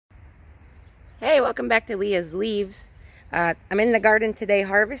Hey, welcome back to Leah's Leaves. I'm in the garden today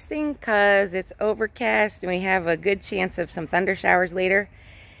harvesting because it's overcast and we have a good chance of some thunder showers later.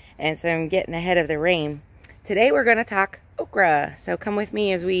 And so I'm getting ahead of the rain. Today we're going to talk okra. So come with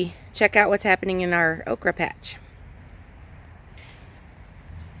me as we check out what's happening in our okra patch.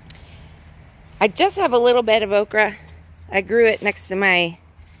 I just have a little bed of okra. I grew it next to my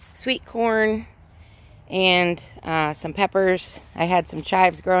sweet corn and some peppers. I had some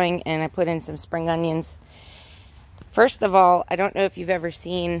chives growing and I put in some spring onions. First of all, I don't know if you've ever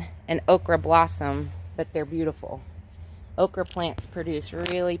seen an okra blossom, but they're beautiful. Okra plants produce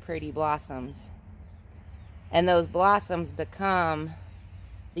really pretty blossoms. And those blossoms become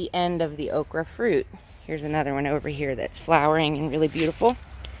the end of the okra fruit. Here's another one over here that's flowering and really beautiful.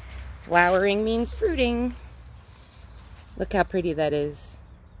 Flowering means fruiting. Look how pretty that is.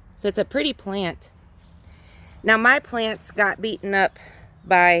 So it's a pretty plant. Now my plants got beaten up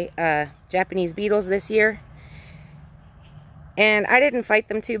by Japanese beetles this year. And I didn't fight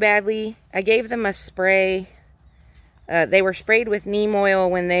them too badly. I gave them a spray. They were sprayed with neem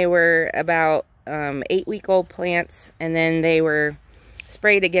oil when they were about 8-week-old plants. And then they were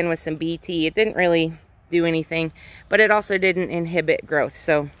sprayed again with some BT. It didn't really do anything. But it also didn't inhibit growth.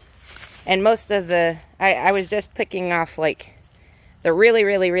 So, and most of the... I was just picking off like... the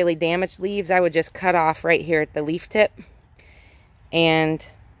really damaged leaves. I would just cut off right here at the leaf tip and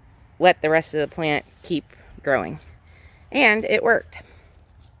let the rest of the plant keep growing. And it worked.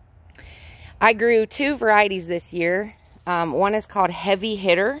 I grew 2 varieties this year. One is called Heavy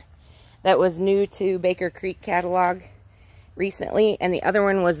Hitter. That was new to Baker Creek catalog recently. And the other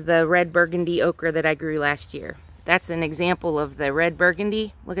one was the red burgundy okra that I grew last year. That's an example of the red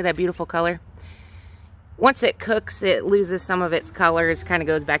burgundy. Look at that beautiful color. Once it cooks, it loses some of its color. It kind of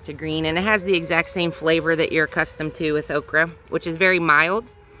goes back to green. And it has the exact same flavor that you're accustomed to with okra, which is very mild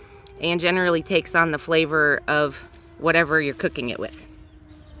and generally takes on the flavor of whatever you're cooking it with.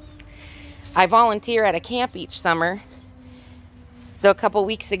 I volunteer at a camp each summer. So a couple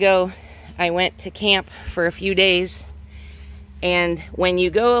weeks ago, I went to camp for a few days. And when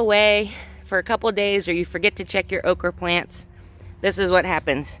you go away for a couple days or you forget to check your okra plants, this is what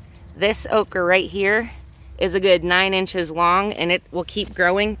happens. This okra right here is a good 9 inches long and it will keep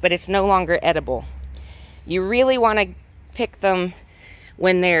growing, but it's no longer edible. You really want to pick them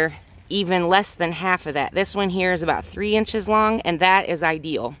when they're even less than half of that. This one here is about 3 inches long and that is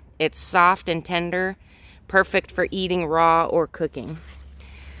ideal. It's soft and tender, perfect for eating raw or cooking.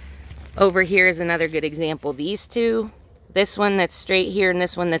 Over here is another good example. These two, this one that's straight here and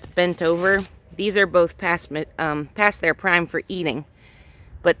this one that's bent over, these are both past their prime for eating.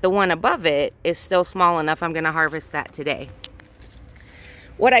 But the one above it is still small enough. I'm going to harvest that today.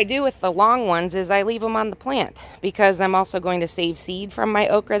 What I do with the long ones is I leave them on the plant because I'm also going to save seed from my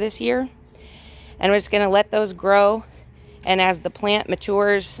okra this year. And we're just going to let those grow. And as the plant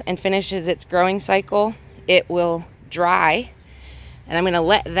matures and finishes its growing cycle, it will dry. And I'm going to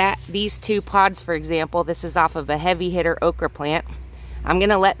let these 2 pods, for example, this is off of a Heavy Hitter okra plant. I'm going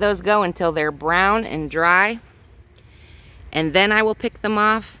to let those go until they're brown and dry. And then I will pick them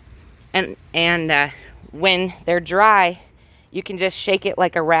off, and when they're dry, you can just shake it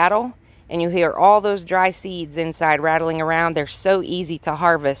like a rattle, and you hear all those dry seeds inside rattling around. They're so easy to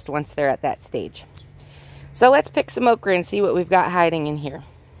harvest once they're at that stage. So let's pick some okra and see what we've got hiding in here.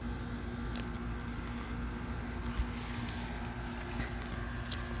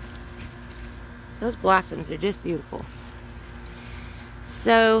 Those blossoms are just beautiful.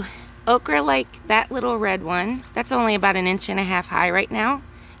 So... okra like that little red one, that's only about 1.5 inches high right now.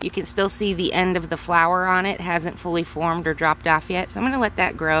 You can still see the end of the flower on it. It hasn't fully formed or dropped off yet. So I'm going to let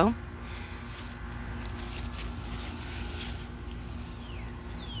that grow.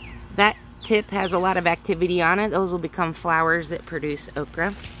 That tip has a lot of activity on it. Those will become flowers that produce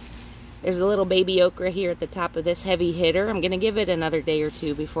okra. There's a little baby okra here at the top of this Heavy Hitter. I'm going to give it another day or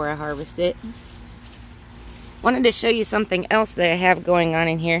 2 before I harvest it. Wanted to show you something else that I have going on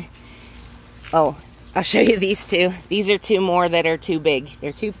in here. Oh, I'll show you these 2. These are 2 more that are too big.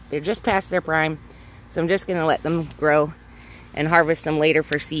 They're just past their prime. So I'm just going to let them grow and harvest them later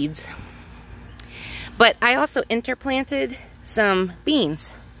for seeds. But I also interplanted some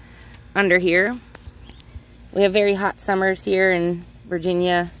beans under here. We have very hot summers here in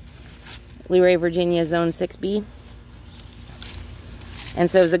Virginia, Luray, Virginia, Zone 6B.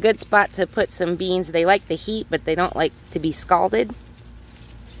 And so it's a good spot to put some beans. They like the heat, but they don't like to be scalded.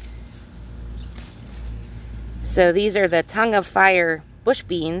 So these are the tongue of fire bush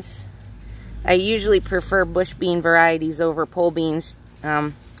beans. I usually prefer bush bean varieties over pole beans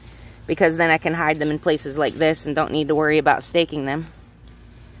because then I can hide them in places like this and don't need to worry about staking them.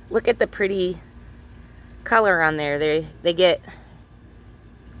 Look at the pretty color on there. They get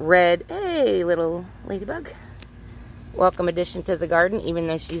red. Hey, little ladybug. Welcome addition to the garden, even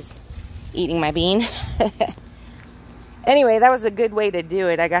though she's eating my bean. Anyway, that was a good way to do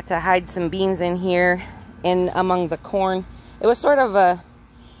it. I got to hide some beans in here in among the corn. It was sort of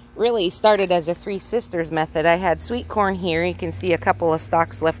really started as a Three Sisters method. I had sweet corn here. You can see a couple of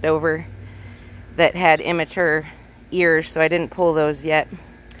stalks left over that had immature ears, so I didn't pull those yet.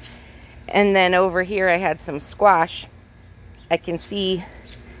 And then over here I had some squash. I can see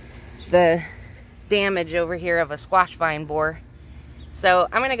the damage over here of a squash vine borer. So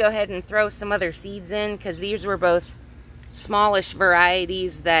I'm going to go ahead and throw some other seeds in, because these were both smallish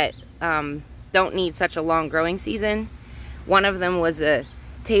varieties that don't need such a long growing season. One of them was a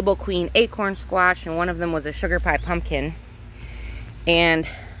Table Queen acorn squash, and one of them was a sugar pie pumpkin. And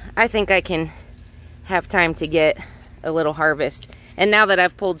I think I can have time to get a little harvest. And now that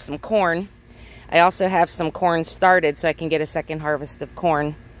I've pulled some corn, I also have some corn started, so I can get a second harvest of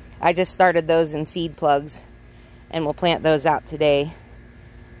corn. I just started those in seed plugs, and we'll plant those out today,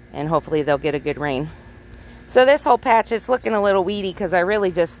 and hopefully they'll get a good rain. So this whole patch is looking a little weedy, because I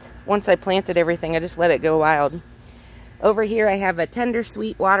really just, once I planted everything, I just let it go wild. Over here I have a tender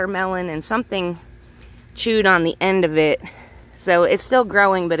sweet watermelon and something chewed on the end of it. So it's still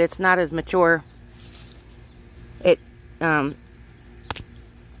growing, but it's not as mature. I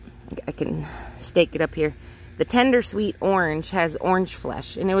can stake it up here. The tender sweet orange has orange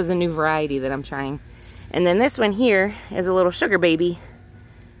flesh, and it was a new variety that I'm trying. And then this one here is a little sugar baby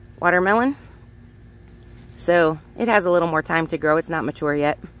watermelon. So it has a little more time to grow. It's not mature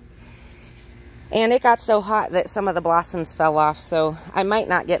yet. And it got so hot that some of the blossoms fell off, so I might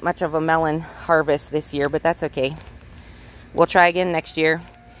not get much of a melon harvest this year, but that's okay. We'll try again next year.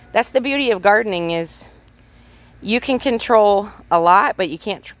 That's the beauty of gardening, is you can control a lot, but you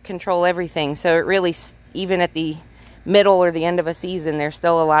can't control everything. So it really, even at the middle or the end of a season, there's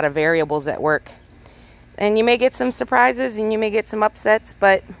still a lot of variables at work. And you may get some surprises and you may get some upsets,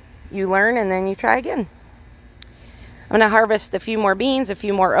 but you learn and then you try again. I'm going to harvest a few more beans, a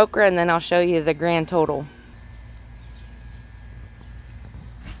few more okra, and then I'll show you the grand total.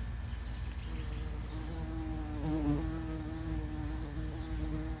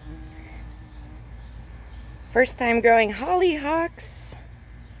 First time growing hollyhocks.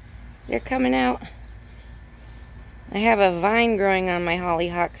 They're coming out. I have a vine growing on my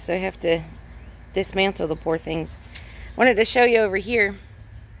hollyhocks, so I have to dismantle the poor things. Wanted to show you over here.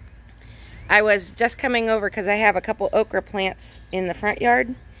 I was just coming over because I have a couple okra plants in the front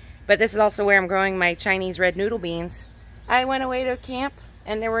yard, but this is also where I'm growing my Chinese red noodle beans. I went away to camp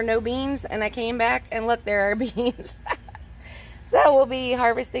and there were no beans, and I came back and look, there are beans. So we'll be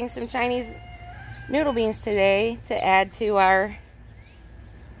harvesting some Chinese noodle beans today to add to our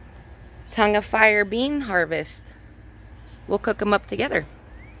tongue of fire bean harvest. We'll cook them up together.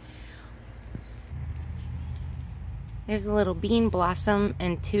 There's a little bean blossom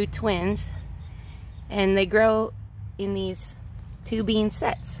and two twins, and they grow in these 2 bean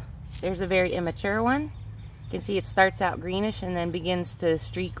sets. There's a very immature one. You can see it starts out greenish and then begins to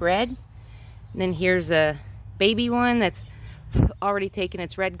streak red. And then here's a baby one that's already taken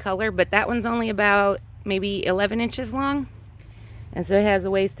its red color, but that one's only about maybe 11 inches long, and so it has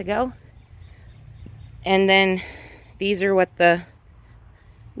a ways to go. And then these are what the,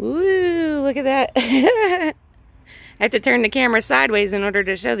 woo, look at that. I have to turn the camera sideways in order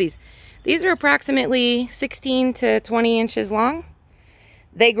to show these. These are approximately 16 to 20 inches long.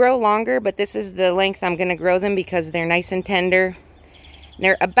 They grow longer, but this is the length I'm going to grow them because they're nice and tender.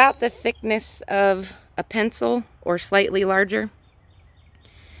 They're about the thickness of a pencil or slightly larger,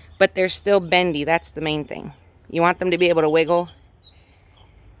 but they're still bendy. That's the main thing. You want them to be able to wiggle.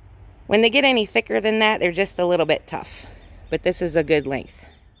 When they get any thicker than that, they're just a little bit tough, but this is a good length.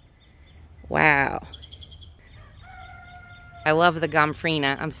 Wow. I love the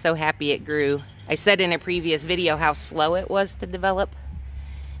gomphrena. I'm so happy it grew. I said in a previous video how slow it was to develop,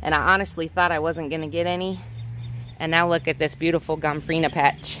 and I honestly thought I wasn't going to get any. And now look at this beautiful gomphrena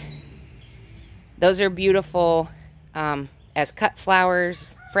patch. Those are beautiful as cut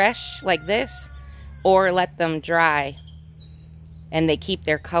flowers, fresh like this, or let them dry, and they keep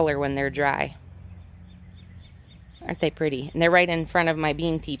their color when they're dry. Aren't they pretty? And they're right in front of my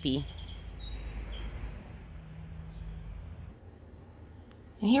bean teepee.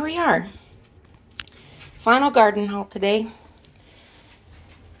 And here we are. Final garden haul today.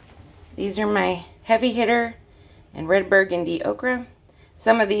 These are my heavy hitter and red burgundy okra.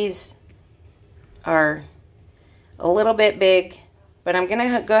 Some of these are a little bit big, but I'm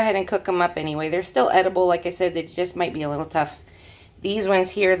gonna go ahead and cook them up anyway. They're still edible. Like I said, they just might be a little tough. These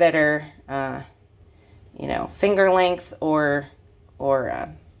ones here that are, you know, finger length or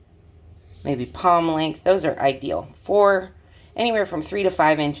maybe palm length. Those are ideal. Anywhere from 3 to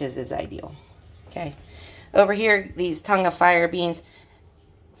 5 inches is ideal. Okay. Over here, these tongue of fire beans.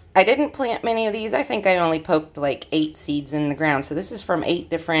 I didn't plant many of these. I think I only poked like 8 seeds in the ground. So this is from 8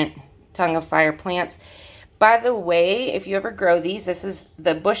 different tongue of fire plants. By the way, if you ever grow these, this is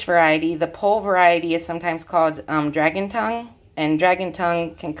the bush variety. The pole variety is sometimes called dragon tongue. And dragon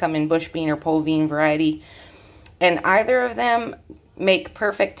tongue can come in bush bean or pole bean variety. And either of them make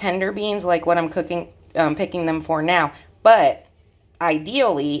perfect tender beans like what I'm picking them for now. But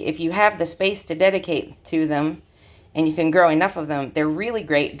ideally, if you have the space to dedicate to them and you can grow enough of them, they're really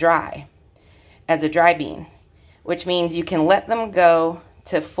great dry as a dry bean, which means you can let them go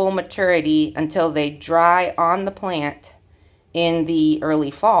to full maturity until they dry on the plant in the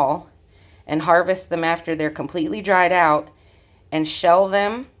early fall and harvest them after they're completely dried out and shell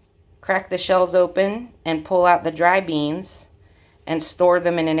them, crack the shells open and pull out the dry beans and store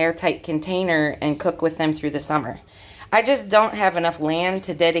them in an airtight container and cook with them through the summer. I just don't have enough land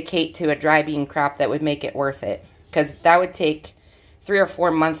to dedicate to a dry bean crop that would make it worth it, because that would take 3 or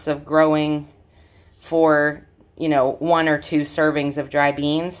 4 months of growing for, you know, 1 or 2 servings of dry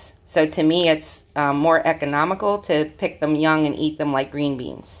beans. So to me, it's more economical to pick them young and eat them like green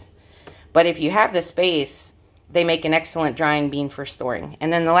beans. But if you have the space, they make an excellent drying bean for storing.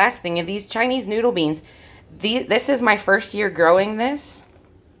 And then the last thing, of these Chinese noodle beans, this is my first year growing this,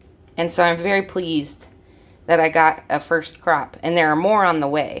 and so I'm very pleased that I got a first crop. And there are more on the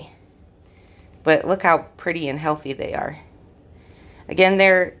way. But look how pretty and healthy they are. Again,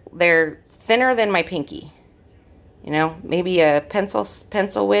 they're thinner than my pinky. You know, maybe a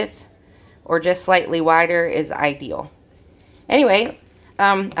pencil width or just slightly wider is ideal. Anyway,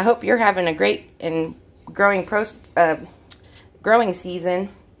 I hope you're having a great and growing season.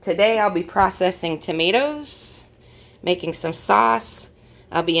 Today I'll be processing tomatoes, making some sauce.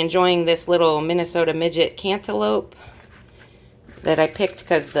 I'll be enjoying this little Minnesota midget cantaloupe that I picked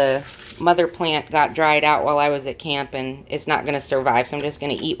because the mother plant got dried out while I was at camp and it's not going to survive. So I'm just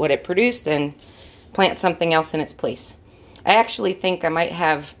going to eat what it produced and plant something else in its place. I actually think I might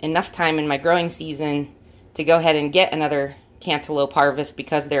have enough time in my growing season to go ahead and get another cantaloupe harvest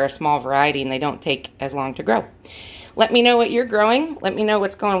because they're a small variety and they don't take as long to grow. Let me know what you're growing. Let me know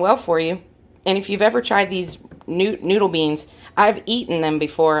what's going well for you. And if you've ever tried these noodle beans, I've eaten them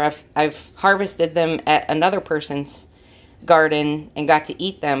before. I've harvested them at another person's garden and got to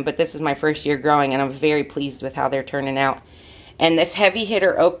eat them, but this is my first year growing and I'm very pleased with how they're turning out. And this heavy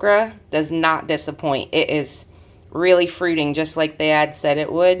hitter okra does not disappoint. It is really fruiting just like the ad said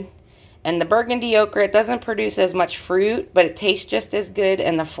it would. And the burgundy okra, it doesn't produce as much fruit, but it tastes just as good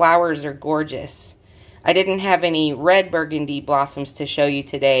and the flowers are gorgeous. I didn't have any red burgundy blossoms to show you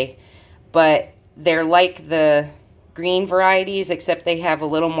today, but they're like the green varieties, except they have a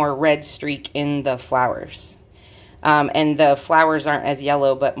little more red streak in the flowers. And the flowers aren't as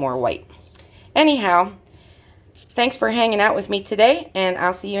yellow, but more white. Anyhow, thanks for hanging out with me today, and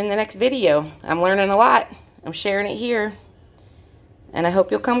I'll see you in the next video. I'm learning a lot. I'm sharing it here, and I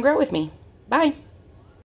hope you'll come grow with me. Bye.